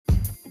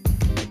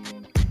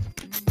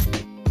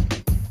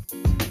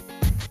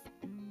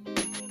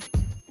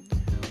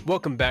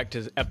Welcome back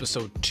to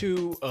episode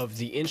 2 of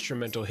the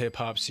instrumental hip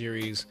hop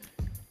series.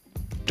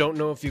 Don't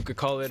know if you could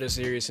call it a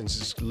series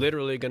since it's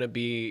literally going to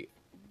be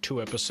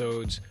 2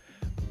 episodes.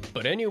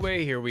 But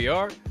anyway, here we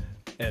are,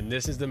 and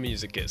this is the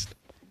Musicist.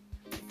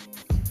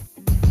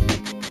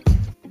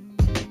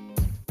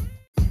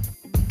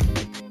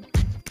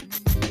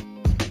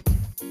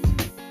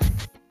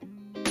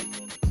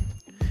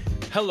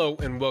 Hello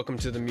and welcome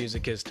to the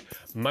Musicist.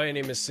 My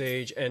name is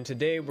Sage, and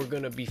today we're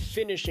going to be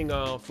finishing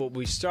off what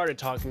we started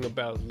talking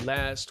about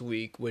last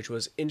week, which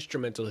was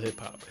instrumental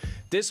hip-hop.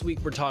 This week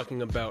we're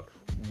talking about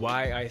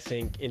why I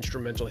think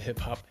instrumental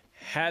hip-hop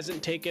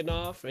hasn't taken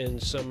off in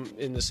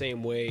the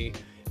same way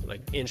like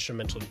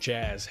instrumental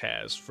jazz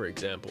has, for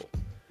example.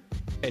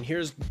 And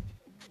here's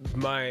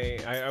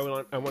I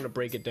want to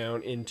break it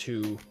down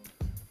into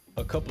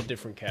a couple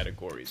different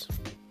categories.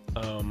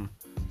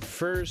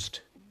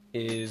 First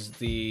is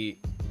the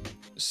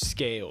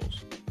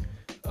scales.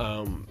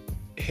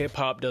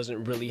 Hip-hop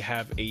doesn't really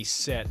have a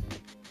set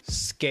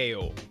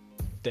scale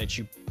that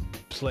you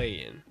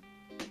play in.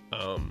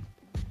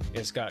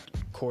 It's got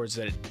chords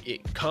that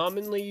it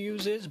commonly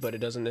uses, but it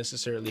doesn't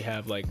necessarily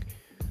have like,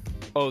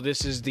 oh,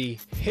 this is the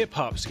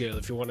hip-hop scale.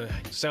 If you want to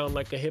sound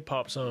like a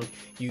hip-hop song,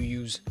 you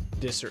use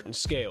this certain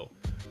scale.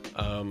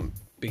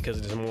 Because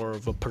it's more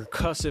of a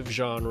percussive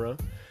genre,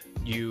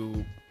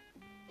 you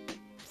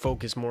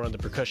focus more on the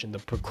percussion. The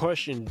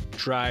percussion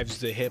drives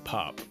the hip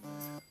hop,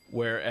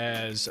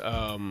 whereas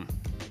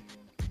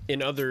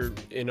in other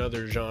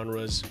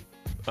genres,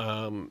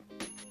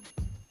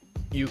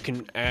 you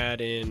can add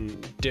in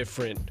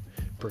different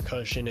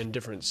percussion and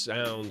different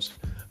sounds,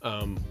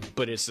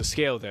 but it's the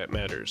scale that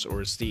matters, or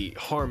it's the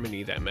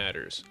harmony that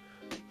matters.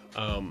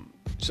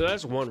 So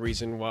that's one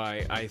reason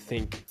why I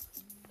think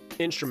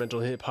instrumental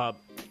hip hop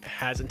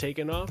hasn't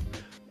taken off,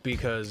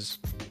 because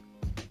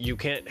you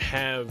can't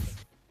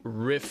have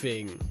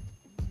riffing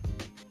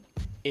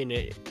in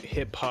a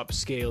hip-hop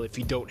scale if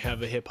you don't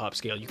have a hip-hop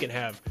scale. You can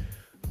have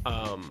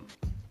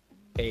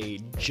a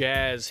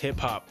jazz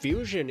hip-hop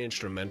fusion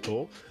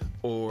instrumental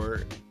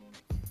or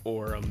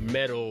a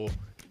metal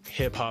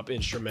hip-hop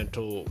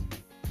instrumental,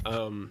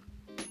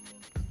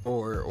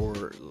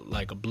 or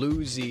like a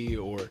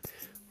bluesy or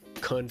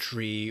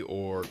country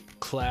or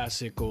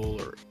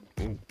classical or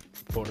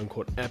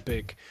quote-unquote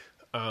epic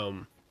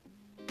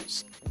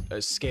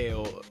a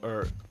scale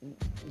or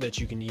that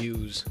you can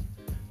use,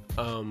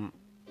 and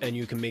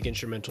you can make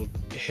instrumental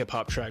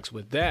hip-hop tracks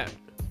with that,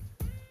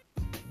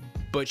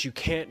 but you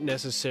can't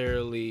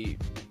necessarily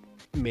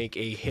make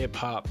a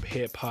hip-hop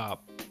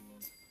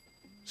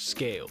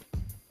scale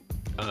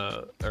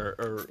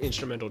or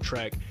instrumental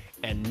track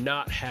and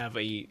not have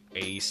a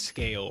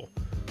scale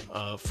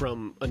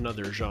from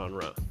another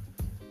genre.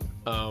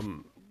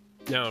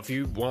 Now if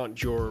you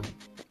want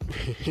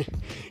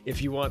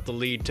if you want the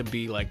lead to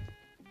be like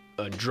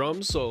a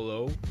drum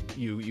solo,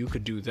 you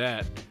could do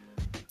that,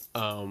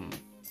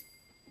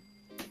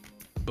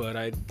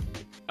 but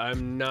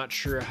I'm not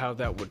sure how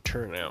that would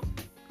turn out,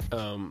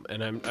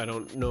 and I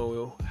don't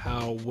know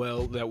how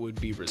well that would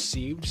be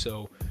received.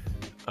 So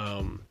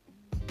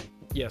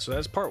so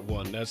that's part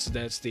one. That's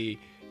the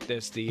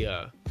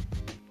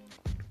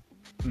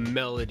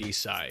melody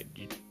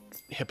side.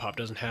 Hip hop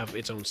doesn't have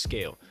its own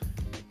scale.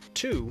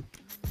 Two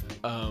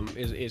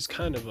is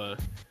kind of a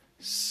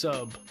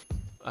sub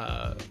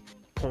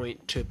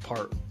point to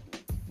part.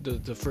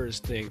 The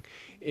first thing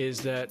is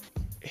that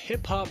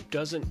hip-hop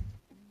doesn't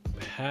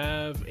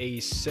have a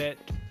set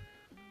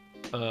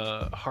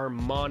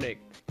harmonic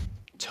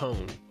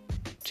tone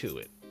to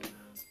it.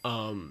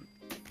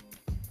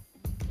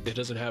 It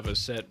doesn't have a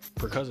set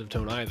percussive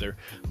tone either,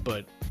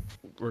 but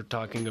we're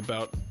talking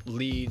about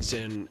leads,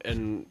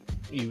 and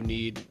you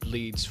need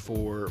leads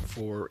for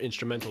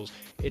instrumentals.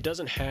 It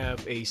doesn't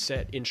have a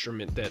set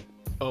instrument that,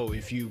 oh,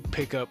 if you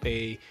pick up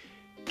a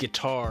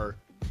guitar,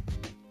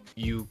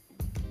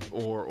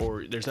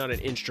 or there's not an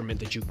instrument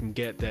that you can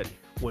get that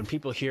when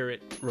people hear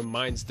it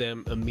reminds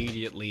them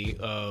immediately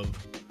of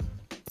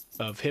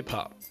hip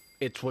hop.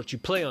 It's what you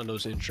play on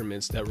those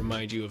instruments that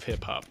remind you of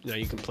hip hop. Now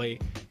you can play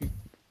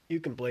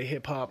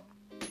hip hop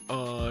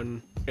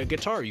on a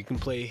guitar, you can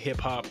play hip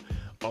hop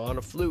on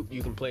a flute,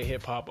 you can play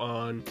hip hop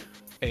on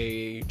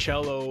a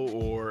cello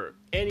or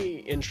any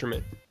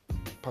instrument,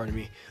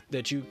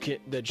 that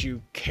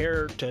you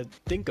care to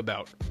think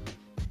about.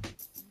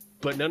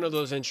 But none of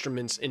those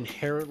instruments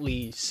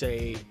inherently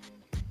say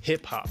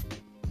hip-hop.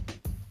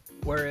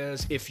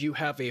 Whereas if you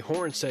have a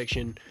horn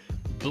section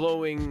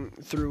blowing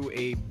through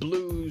a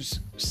blues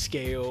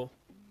scale,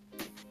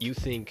 you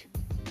think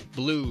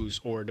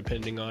blues, or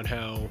depending on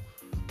how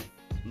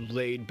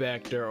laid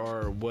back there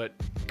are, what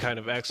kind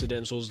of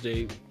accidentals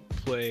they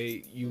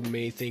play, you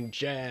may think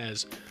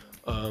jazz,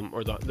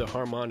 or the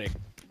harmonic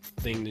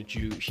thing that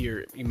you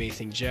hear, you may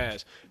think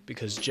jazz,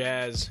 because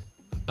jazz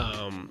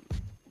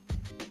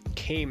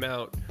came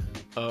out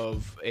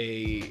of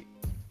the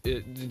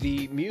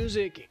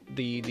music,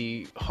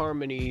 the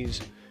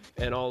harmonies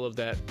and all of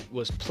that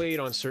was played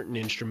on certain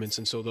instruments,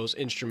 and so those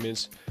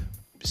instruments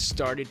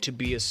started to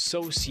be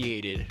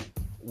associated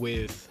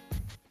with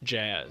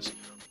jazz,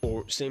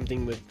 or same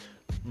thing with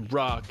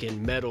rock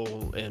and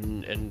metal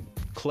and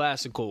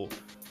classical.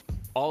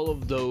 All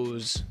of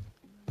those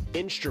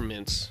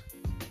instruments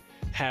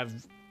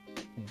have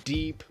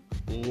deep,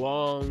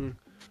 long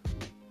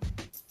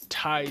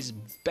ties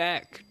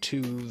back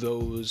to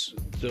those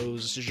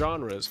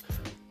genres.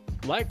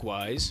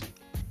 Likewise,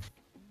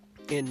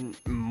 in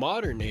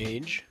modern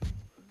age,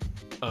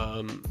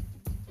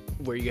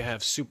 where you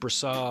have super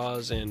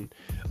saws and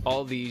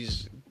all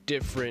these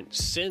different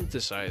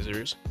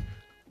synthesizers,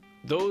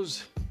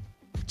 those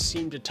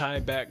seem to tie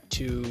back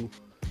to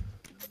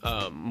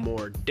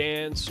more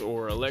dance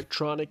or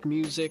electronic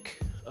music,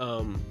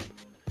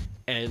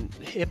 and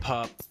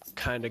hip-hop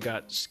kind of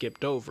got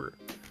skipped over.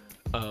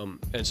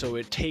 And so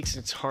it takes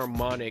its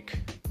harmonic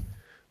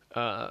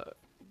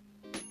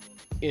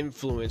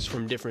influence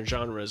from different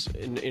genres.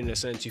 In a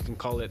sense, you can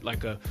call it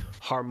like a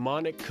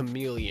harmonic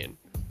chameleon,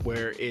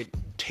 where it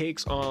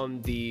takes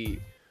on the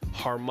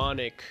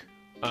harmonic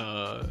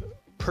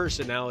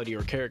personality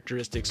or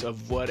characteristics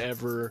of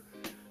whatever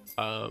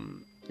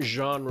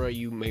genre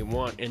you may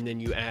want, and then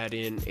you add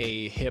in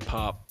a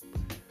hip-hop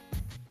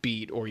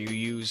beat, or you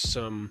use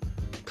some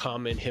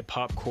common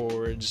hip-hop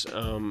chords.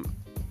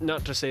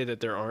 Not to say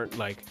that there aren't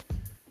like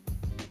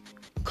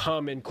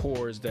common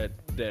chords that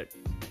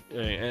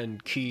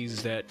and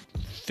keys that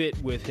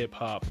fit with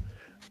hip-hop,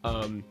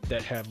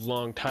 that have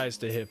long ties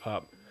to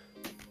hip-hop,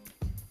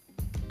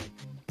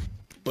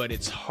 but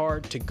it's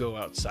hard to go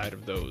outside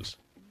of those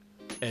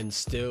and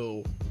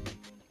still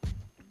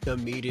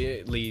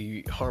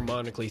immediately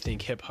harmonically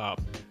think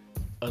hip-hop,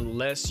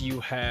 unless you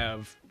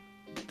have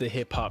the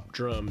hip-hop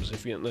drums,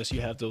 unless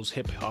you have those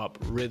hip-hop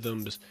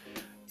rhythms.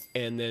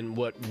 And then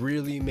what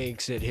really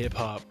makes it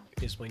hip-hop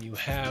is when you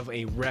have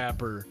a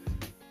rapper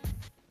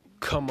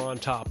come on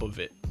top of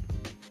it.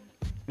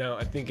 Now,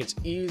 I think it's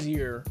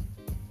easier.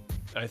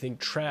 I think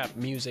trap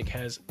music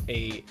has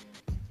a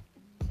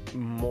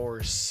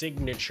more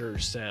signature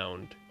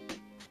sound,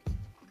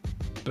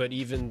 but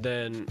even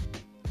then,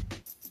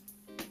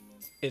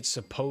 it's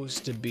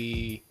supposed to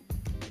be,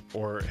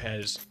 or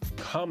has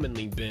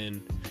commonly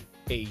been,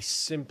 a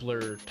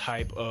simpler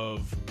type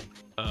of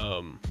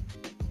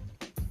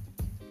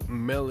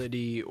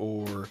melody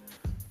or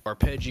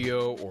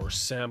arpeggio or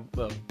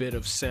a bit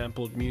of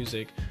sampled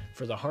music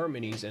for the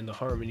harmonies, and the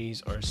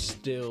harmonies are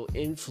still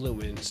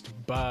influenced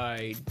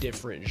by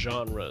different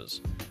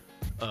genres.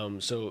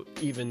 So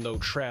even though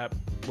trap,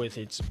 with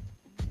its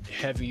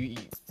heavy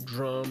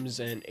drums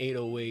and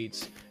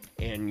 808s,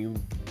 and you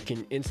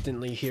can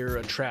instantly hear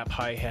a trap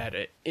hi-hat,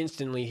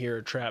 instantly hear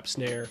a trap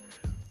snare,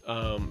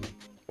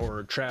 or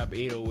a trap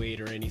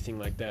 808 or anything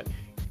like that,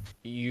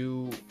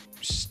 you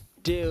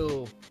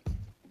still,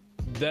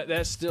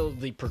 that's still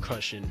the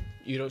percussion.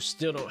 You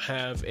still don't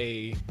have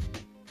a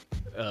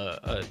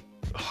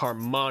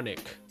harmonic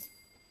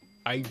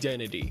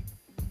identity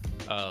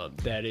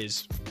that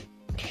is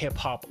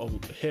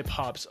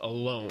hip-hop's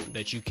alone,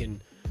 that you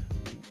can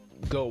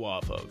go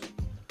off of.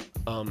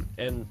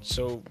 And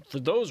so for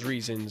those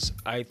reasons,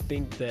 I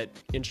think that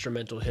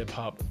instrumental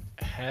hip-hop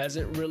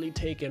hasn't really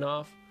taken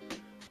off.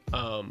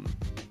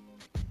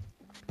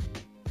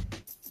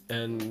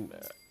 And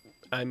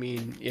I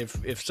mean,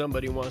 if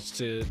somebody wants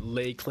to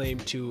lay claim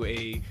to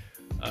a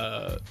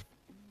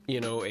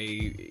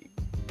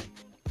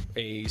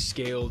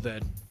scale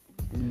that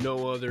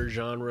no other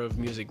genre of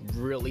music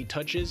really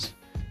touches,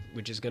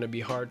 which is going to be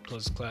hard,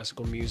 because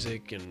classical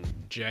music and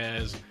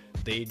jazz,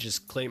 they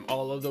just claim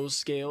all of those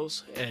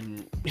scales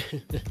and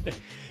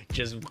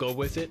just go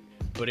with it.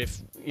 But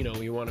if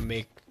you want to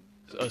make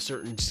a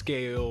certain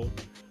scale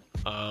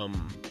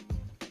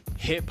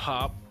hip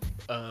hop,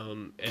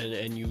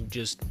 and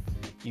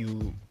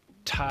you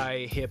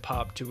tie hip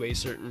hop to a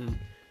certain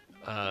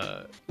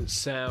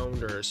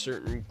sound or a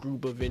certain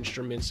group of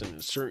instruments,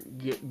 and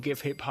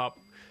give hip hop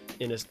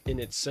in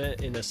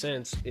a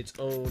sense its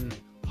own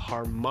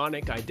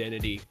harmonic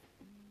identity,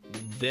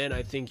 then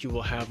I think you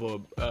will have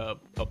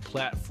a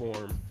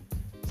platform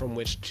from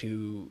which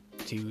to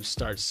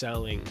start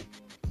selling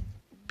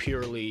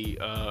purely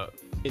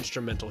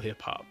instrumental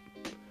hip hop.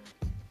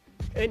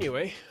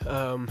 Anyway,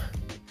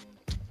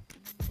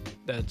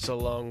 that's a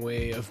long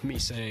way of me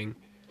saying,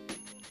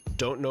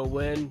 don't know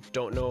when,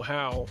 don't know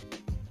how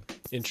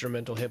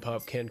instrumental hip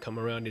hop can come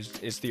around.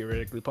 Is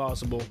theoretically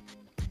possible,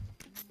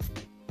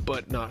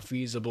 but not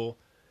feasible.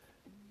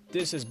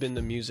 This has been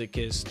the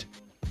Musicist.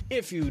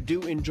 If you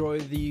do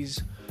enjoy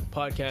these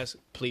podcasts,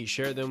 please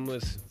share them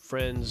with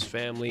friends,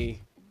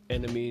 family,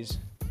 enemies.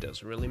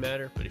 Doesn't really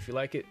matter, but if you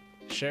like it,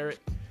 share it.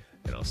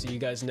 And I'll see you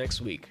guys next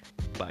week.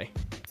 Bye.